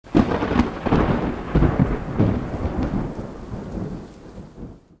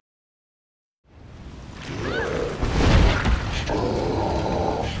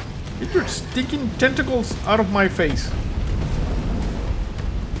sticking tentacles out of my face.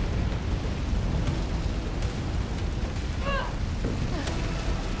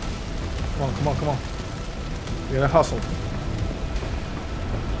 Come on, come on, come on. We gotta hustle.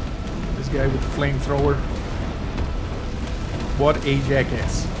 This guy with the flamethrower. What a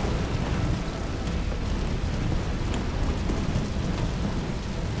jackass.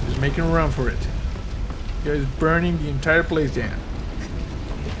 Just making a run for it. This guy is burning the entire place down.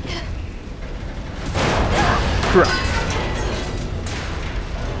 Crap.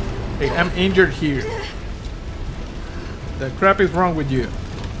 Hey, I'm injured here. The crap is wrong with you.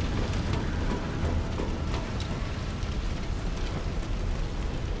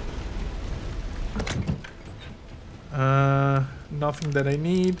 Nothing that I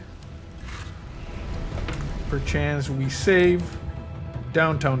need. Perchance we save.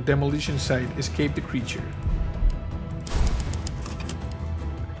 Downtown demolition site. Escape the creature.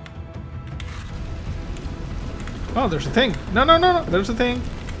 Oh, there's a thing. No, no, no, no. There's a thing.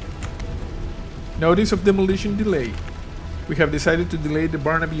 Notice of demolition delay. We have decided to delay the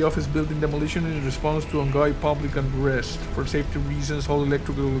Barnaby office building demolition in response to ongoing public unrest. For safety reasons, all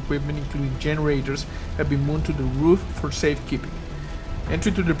electrical equipment, including generators, have been moved to the roof for safekeeping.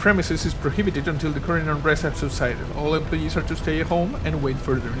 Entry to the premises is prohibited until the current unrest has subsided. All employees are to stay at home and wait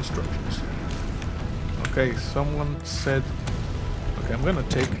further instructions. Okay, someone said... Okay, I'm gonna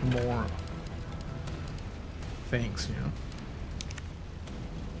take more things, you know.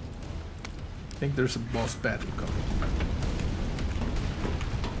 I think there's a boss battle coming.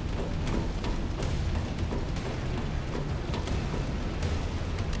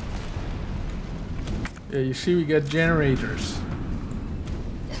 Yeah, you see we got generators.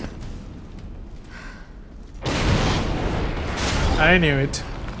 I knew it.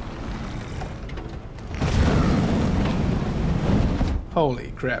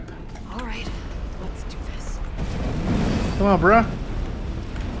 Holy crap. Alright, let's do this. Come on, bruh.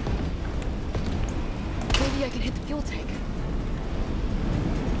 Maybe I can hit the fuel tank.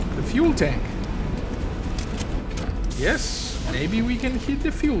 The fuel tank. Yes, maybe we can hit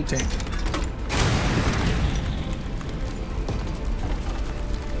the fuel tank.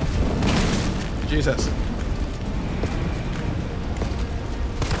 Jesus.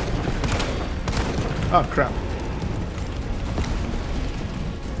 Oh crap.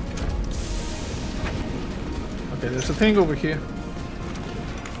 Okay, there's a thing over here.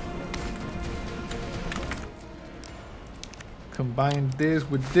 Combine this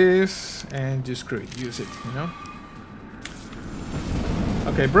with this and just screw it, use it, you know?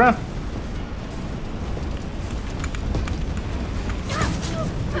 Okay, bruh.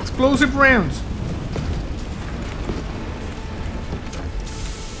 Explosive rounds.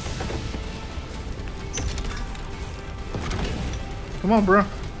 Come on, bro.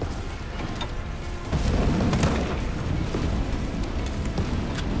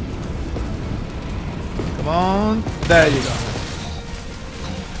 Come on. There you go.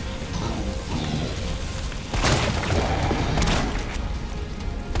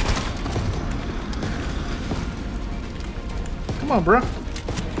 Come on, bro.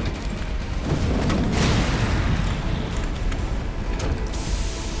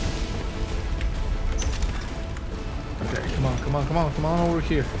 Come on over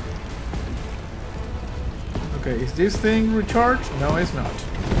here. Okay, is this thing recharged? No, it's not.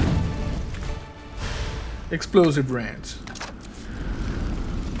 Explosive rounds.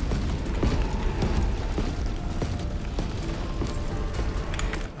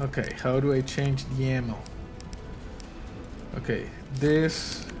 Okay, how do I change the ammo? Okay,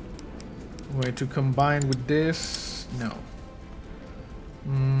 this. I'm going to combine with this. No.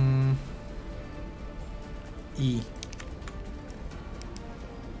 E.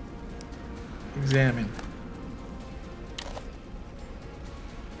 Examine.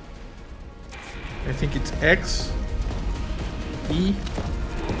 I think it's X. E.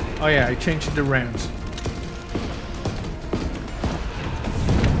 Oh yeah, I changed the rounds.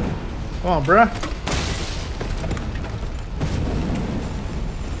 Come on, bruh.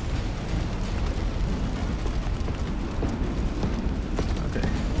 Okay.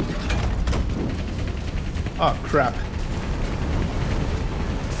 Oh crap.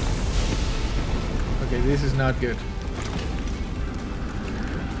 Okay, this is not good.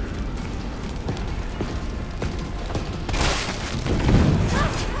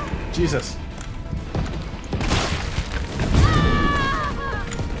 Jesus.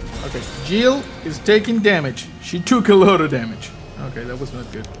 Okay, Jill is taking damage. She took a lot of damage. Okay, that was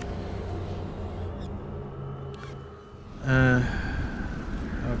not good.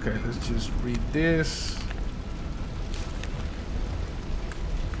 Okay, let's just read this.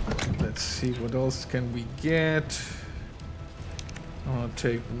 Let's see what else can we get. I want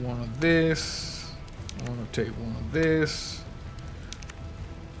to take one of this. I want to take one of this.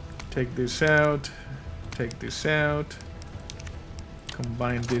 Take this out. Take this out.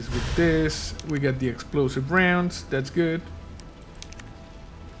 Combine this with this. We got the explosive rounds. That's good.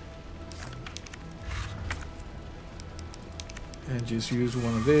 And just use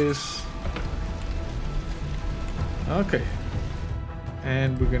one of this. Okay.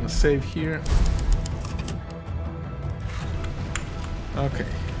 And we're gonna save here. Okay.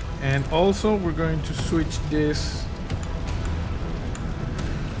 And also we're going to switch this.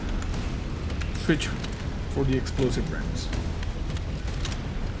 Switch for the explosive rounds.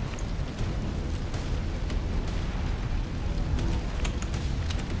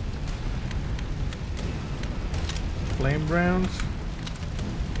 Flame rounds,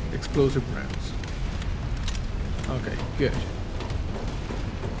 explosive rounds. Okay, good.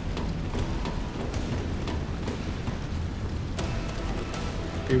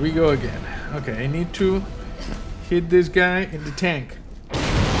 Here we go again. Okay, I need to hit this guy in the tank.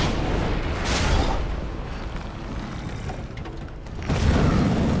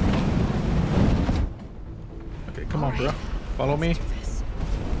 Okay, come on, bro. Follow me.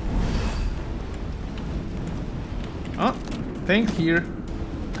 Oh, tank here.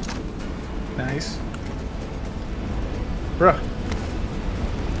 Nice. Bruh.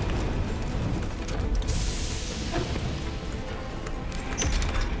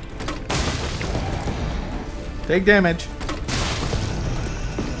 Take damage.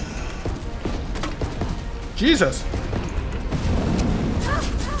 Jesus.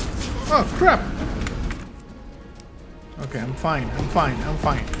 Oh, crap. Okay, I'm fine. I'm fine. I'm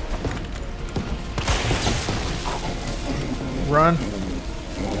fine. Run.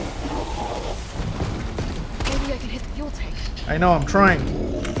 Maybe I can hit the fuel tank. I know, I'm trying.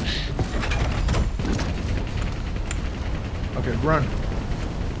 Okay, run.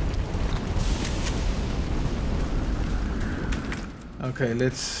 Okay,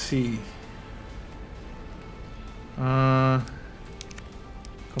 let's see.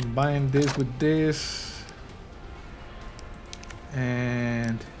 Combine this with this.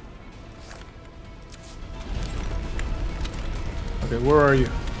 And... okay, where are you?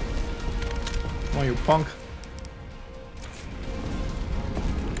 Come on, you punk.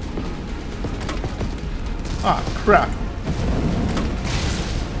 Ah, crap.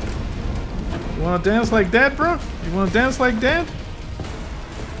 You wanna dance like that, bro? You wanna dance like that?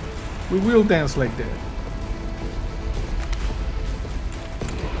 We will dance like that.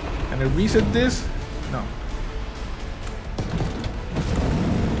 Can I reset this? No.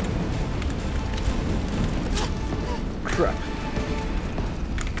 Crap.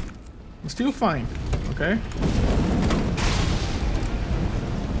 I'm still fine. Okay.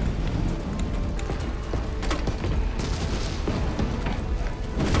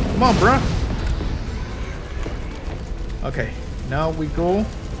 Come on, bruh. Okay, now we go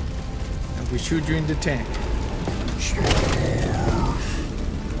and we shoot you in the tank.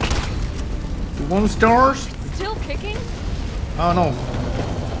 1 stars? Still kicking? Oh no.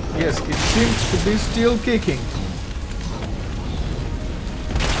 Yes, it seems to be still kicking.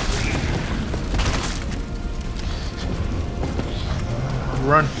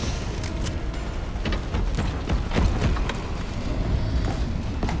 Run.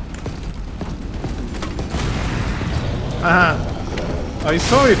 Aha! I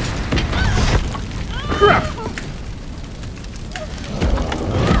saw it! Crap!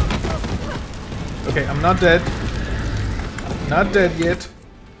 Okay, I'm not dead. Not dead yet.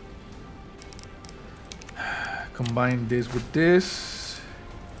 Combine this with this.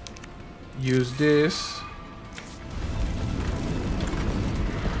 Use this.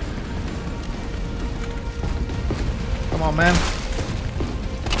 Come on, man.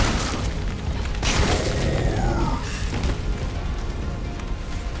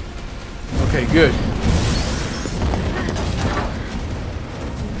 Okay, good.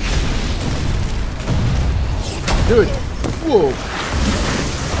 Do it. Whoa.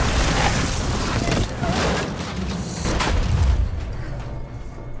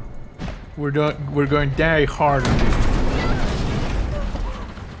 We're going to die hard on this.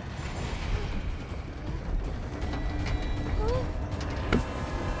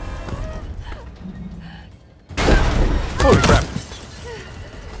 Holy crap.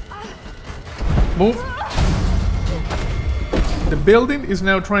 Move. The building is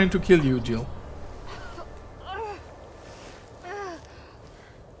now trying to kill you, Jill.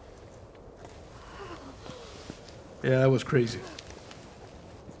 Yeah, that was crazy.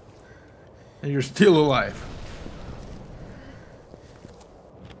 And you're still alive.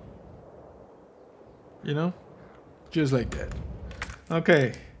 You know? Just like that.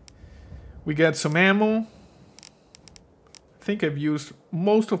 Okay. We got some ammo. I think I've used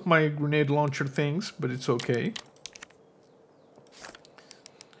most of my grenade launcher things, but it's okay.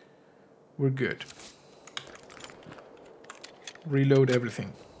 We're good. Reload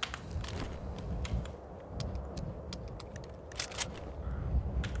everything.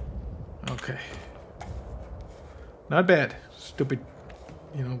 Okay. Not bad. Stupid,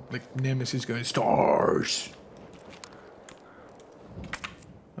 you know, like Nemesis going stars.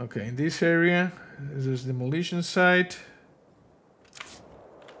 Okay, in this area, this is the demolition site.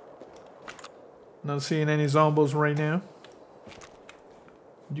 Not seeing any zombies right now.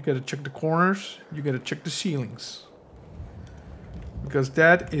 You gotta check the corners. You gotta check the ceilings. Because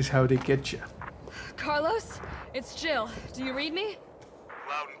that is how they get you. Carlos, it's Jill. Do you read me?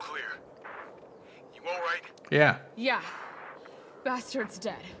 Loud and clear. You alright? Yeah. Yeah. Bastard's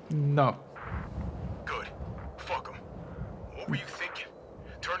dead. No. Good. Fuck him. What were you thinking?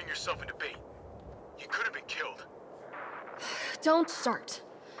 Turning yourself into bait. You could have been killed. Don't start.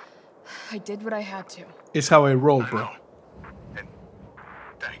 I did what I had to. It's how I roll, I bro. know. And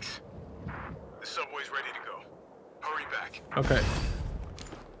thanks. The subway's ready to go. Hurry back. Okay.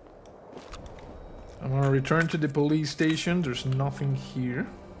 I'm gonna return to the police station. There's nothing here.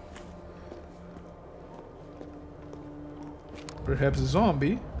 Perhaps a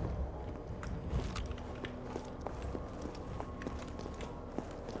zombie.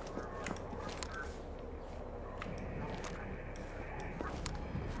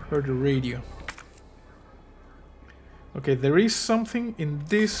 Heard the radio. Okay, there is something in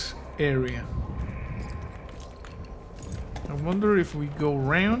this area. I wonder if we go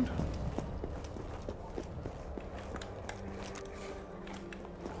round.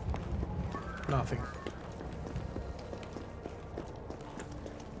 Nothing.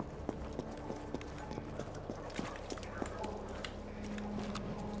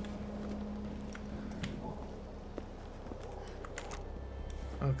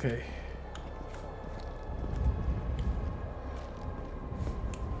 Okay.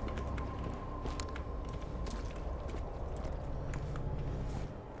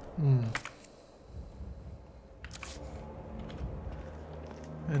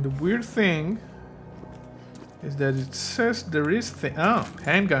 And the weird thing is that it says there is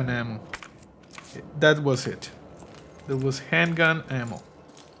handgun ammo. That was it. There was handgun ammo.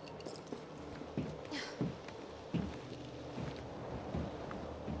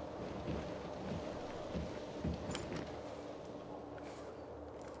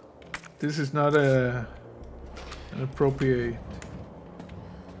 This is not an appropriate,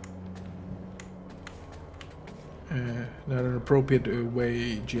 not an appropriate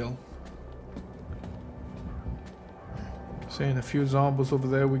way, Jill. Saying a few zombies over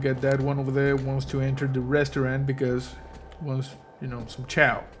there. We got that one over there wants to enter the restaurant because wants, you know, some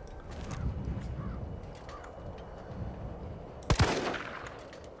chow.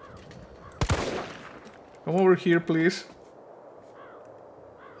 Come over here, please.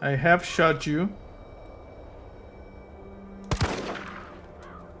 I have shot you.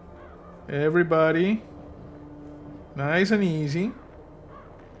 Everybody. Nice and easy.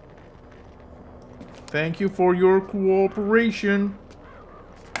 Thank you for your cooperation.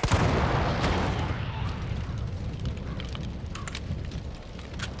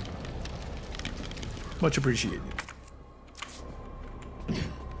 Much appreciated.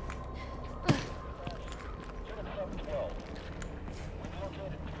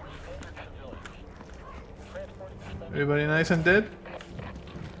 Everybody nice and dead?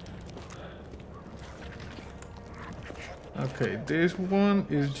 Okay, this one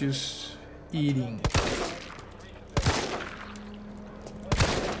is just eating.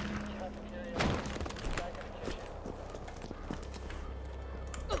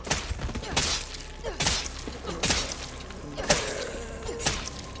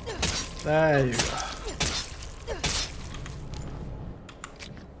 There you go.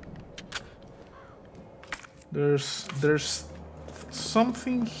 There's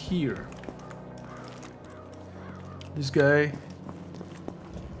something here. This guy.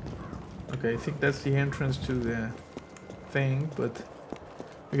 Okay, I think that's the entrance to the thing, but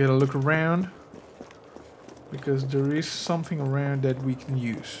we gotta look around because there is something around that we can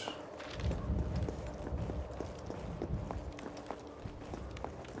use.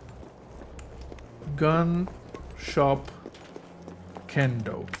 Gun shop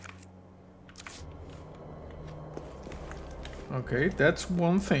Kendo. Okay, that's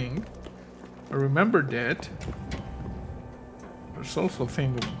one thing. I remember that. There's also a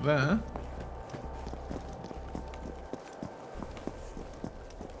thing over there.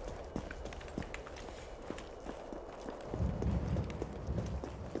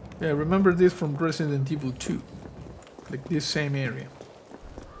 Yeah, remember this from Resident Evil 2. Like this same area.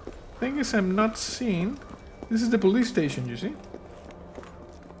 Thing is, I'm not seeing... This is the police station, you see?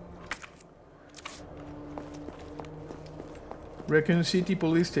 Raccoon City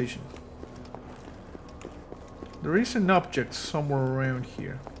police station. There is an object somewhere around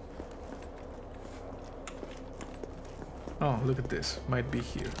here. Oh, look at this. Might be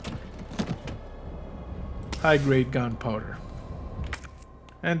here. High-grade gunpowder.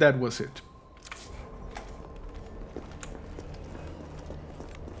 And that was it.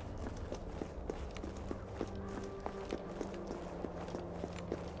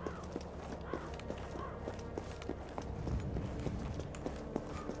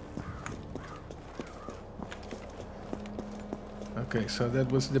 Okay, so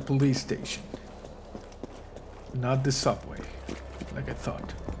that was the police station. Not the subway, like I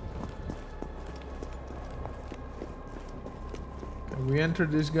thought. Can we enter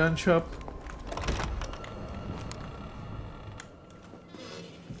this gun shop?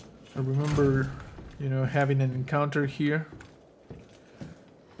 I remember, you know, having an encounter here.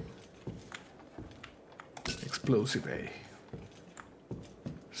 Explosive A.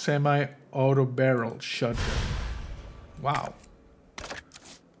 Semi-auto barrel shotgun. Wow.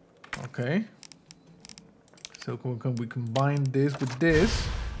 Okay. So can we combine this with this?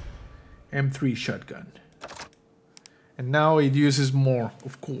 M3 shotgun. And now it uses more,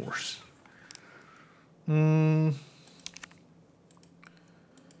 of course. That's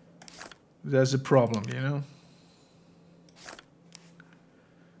a problem, you know?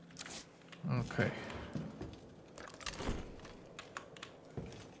 Okay.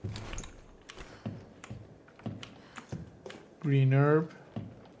 Green herb.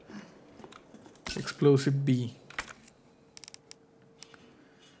 Explosive B.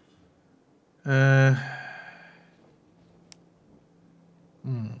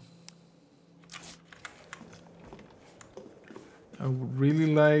 I would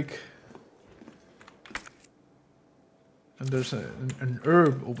really like... And there's an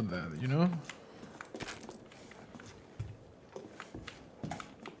herb over there, you know?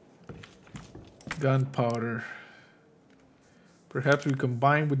 Gunpowder. Perhaps we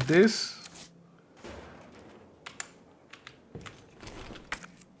combine with this.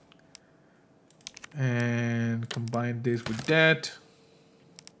 And combine this with that.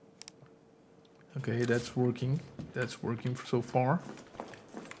 Okay, that's working. That's working so far.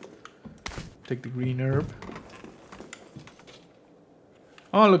 Take the green herb.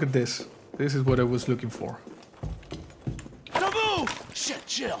 Oh, look at this. This is what I was looking for. Taboo! Shit,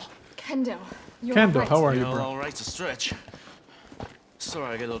 chill. Kendo, you're Kendo, right. how are you, You know, bro? all right's a stretch. Sorry,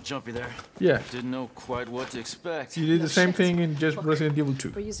 I got a little jumpy there. Yeah. Didn't know quite what to expect. You did No the same shit. thing in just Look, Resident Evil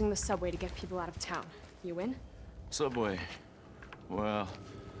 2. We're using the subway to get people out of town. You in? Subway. Well,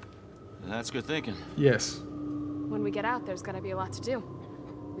 that's good thinking. Yes. When we get out, there's gonna be a lot to do.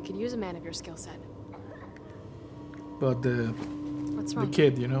 We could use a man of your skill set. But What's the wrong?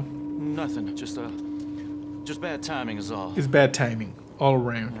 kid, you know, Nothing. Just bad timing is all. it's bad timing all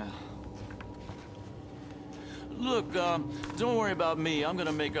around. Yeah. Look, don't worry about me. I'm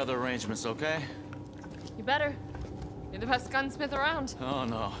gonna make other arrangements, okay? You better. You're the best gunsmith around. Oh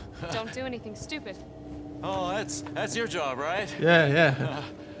no. Don't do anything stupid. Oh, that's your job, right? Yeah,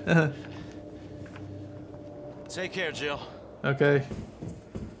 yeah. Take care, Jill. Okay.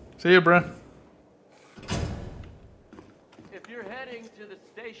 See you, bro. If you're heading to the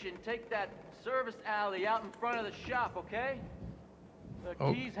station, take that service alley out in front of the shop, okay? The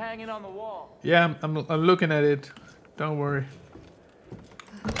Oh. key's hanging on the wall. Yeah, I'm looking at it. Don't worry.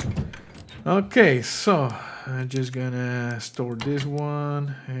 Okay, so I'm just gonna store this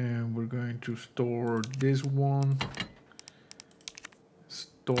one, and we're going to store this one.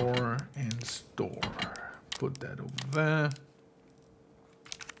 Store and store. Put that over there.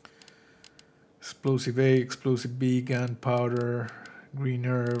 Explosive A, explosive B, gunpowder, green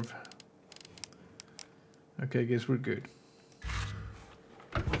herb. Okay, I guess we're good.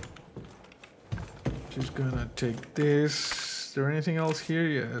 Just gonna take this. Is there anything else here?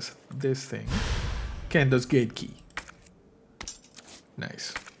 Yes, this thing. Kendo's gate key.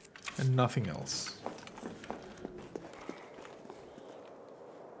 Nice. And nothing else.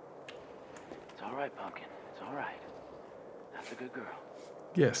 It's all right, Pumpkin. It's all right. That's a good girl.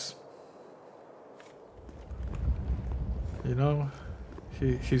 Yes. You know,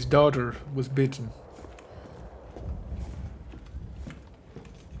 his daughter was bitten.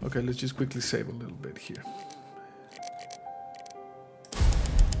 Okay, let's just quickly save a little bit here.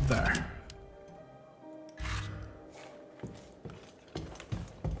 There.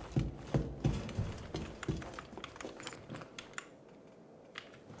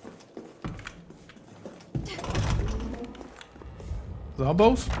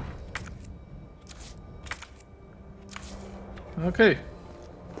 Doubles. Okay.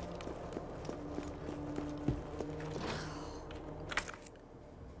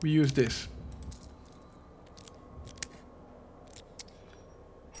 We use this.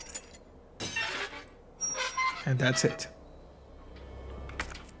 And that's it.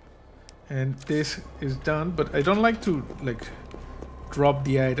 And this is done, but I don't like to like drop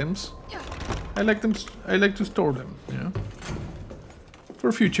the items. I like to store them, you know,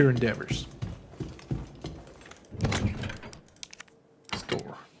 for future endeavors.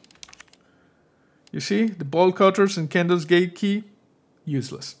 Store. You see, the bolt cutters and Kendo's gate key,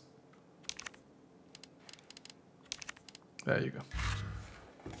 useless. There you go.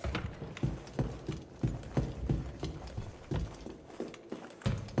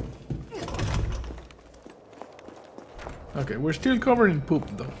 Okay, we're still covered in poop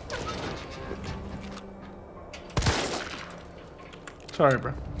though. Sorry,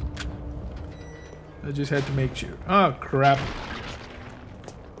 bro. I just had to make sure. Oh, crap.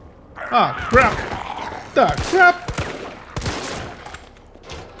 Oh, crap. The crap.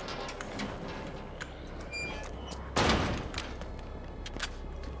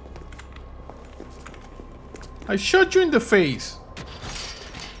 I shot you in the face.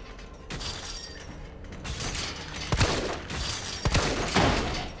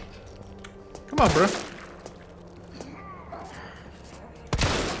 Come on, bro.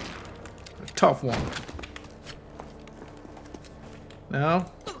 A tough one.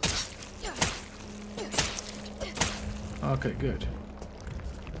 Now. Okay, good.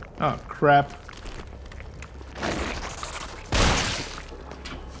 Oh, crap.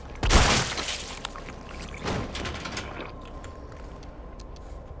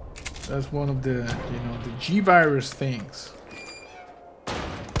 That's one of the, the G-virus things.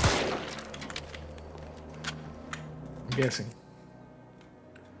 I'm guessing.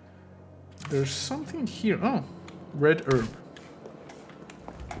 There's something here. Oh, red herb.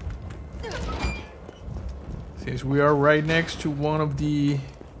 Since we are right next to one of the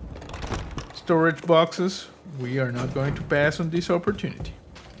storage boxes, we are not going to pass on this opportunity.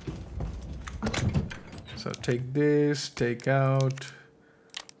 So take this, take out,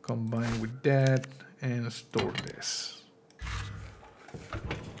 combine with that, and store this.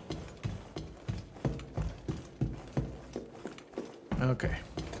 Okay.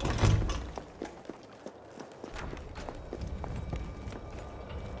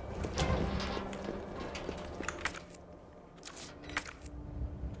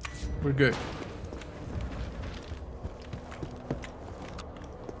 We're good.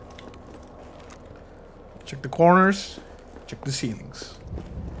 Check the corners, check the ceilings.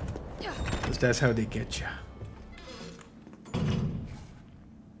 Because that's how they get you.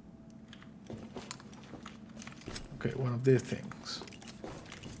 Okay, one of these things.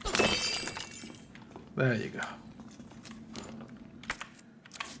 There you go.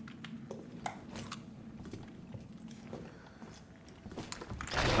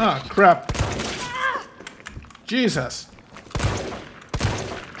 Ah, crap. Jesus.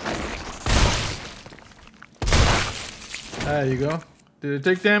 There you go. Did it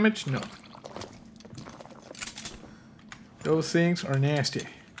take damage? No. Those things are nasty.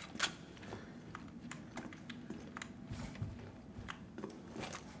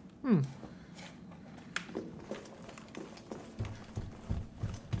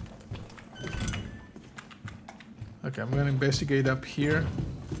 Okay, I'm gonna investigate up here.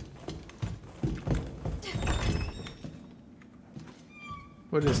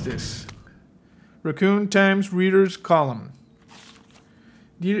 What is this? Raccoon Times Readers Column.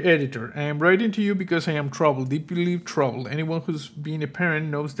 Dear editor, I am writing to you because I am troubled, deeply troubled. Anyone who's been a parent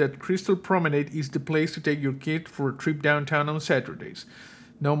knows that Crystal Promenade is the place to take your kid for a trip downtown on Saturdays.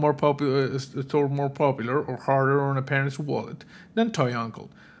 No more popular store more popular or harder on a parent's wallet than Toy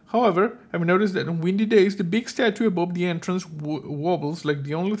Uncle. However, I've noticed that on windy days, the big statue above the entrance wobbles like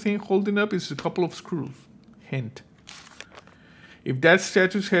the only thing holding up is a couple of screws. Hint. If that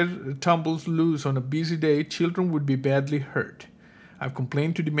statue's head tumbles loose on a busy day, children would be badly hurt. I've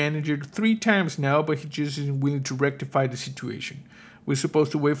complained to the manager 3 times now, but he just isn't willing to rectify the situation. We're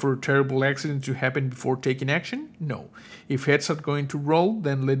supposed to wait for a terrible accident to happen before taking action? No. If heads are going to roll,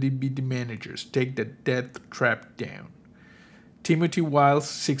 then let it be the managers. Take the death trap down. Timothy Wiles,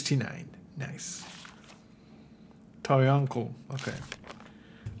 69. Nice. Toy Uncle. Okay.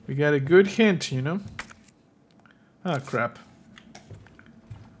 We got a good hint, you know? Ah, crap.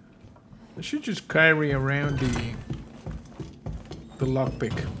 I should just carry around the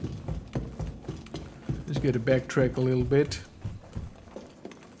lockpick. Let's get to backtrack a little bit.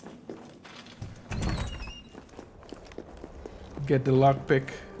 Get the lockpick.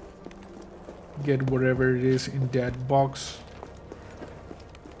 Get whatever it is in that box.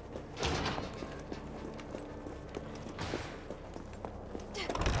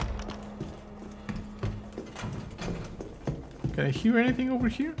 Can I hear anything over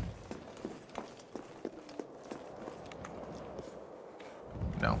here?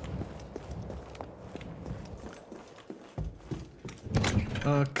 No.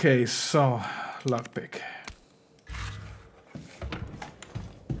 Okay, so lockpick.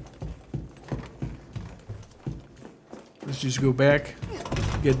 Let's just go back,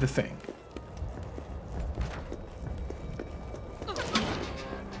 get the thing.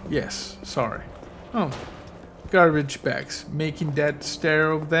 Yes, sorry. Oh, garbage bags, making that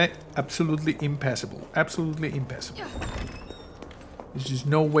stair over there absolutely impassable. Absolutely impassable. There's just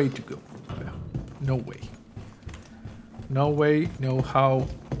no way to go. No way. No way, no how,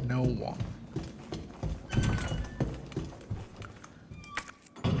 no one.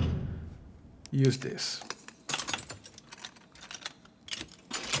 Use this.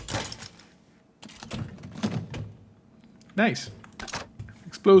 Nice.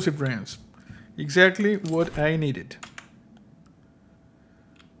 Explosive rounds. Exactly what I needed.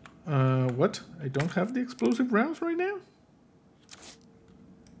 What? I don't have the explosive rounds right now?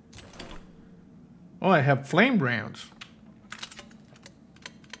 Oh, I have flame rounds.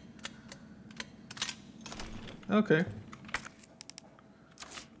 Okay.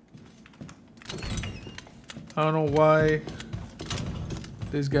 I don't know why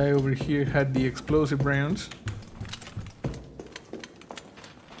this guy over here had the explosive rounds.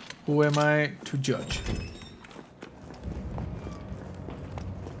 Who am I to judge?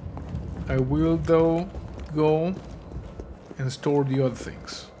 I will, though, go and store the other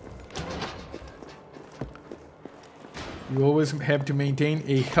things. You always have to maintain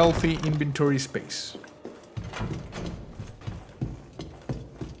a healthy inventory space.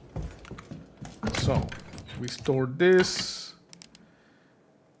 So, we store this.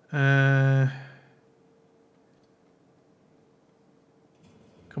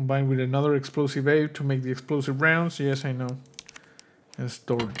 Combined with another explosive aid to make the explosive rounds. Yes, I know. And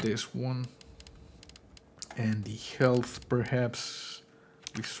store this one. And the health, perhaps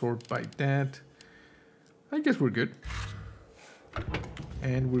we sort by that. I guess we're good.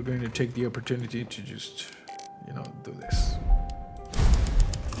 And we're going to take the opportunity to just, you know, do this.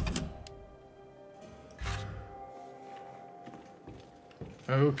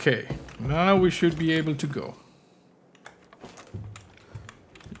 Okay, now we should be able to go.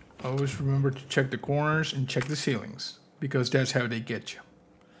 Always remember to check the corners and check the ceilings, because that's how they get you.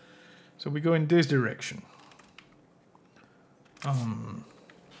 So we go in this direction. I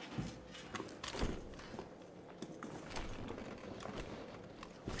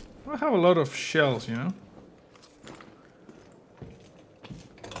have a lot of shells, you know.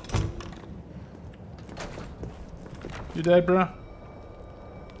 You dead, bro?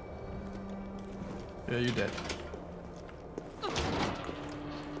 Yeah, you dead.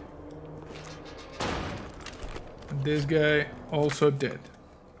 And this guy also dead.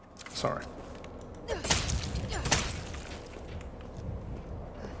 Sorry.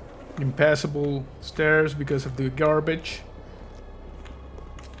 Impassable stairs because of the garbage.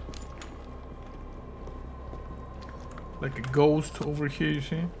 Like a ghost over here, you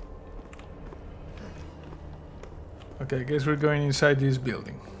see? Okay, I guess we're going inside this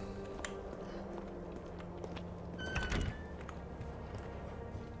building.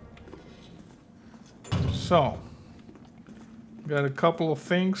 So, got a couple of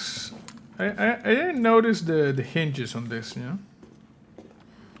things. I didn't notice the hinges on this, you know?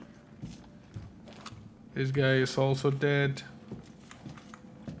 This guy is also dead.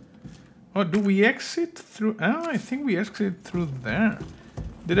 Oh, do we exit through? Oh, I think we exit through there.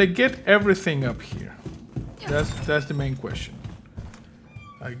 Did I get everything up here? That's the main question.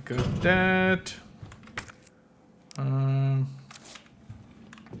 I got that.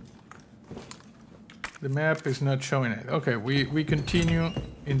 The map is not showing it. Okay, we continue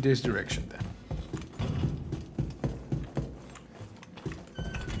in this direction then.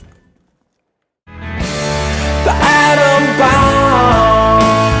 The atom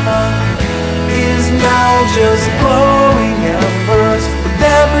bomb is now just glowing embers. With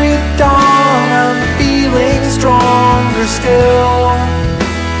every dawn I'm feeling stronger still.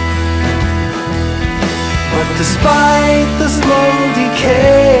 But despite the slow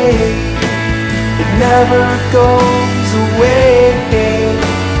decay, it never goes away.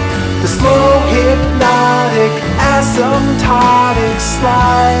 The slow hypnotic asymptotic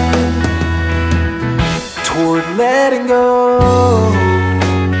slide toward letting go.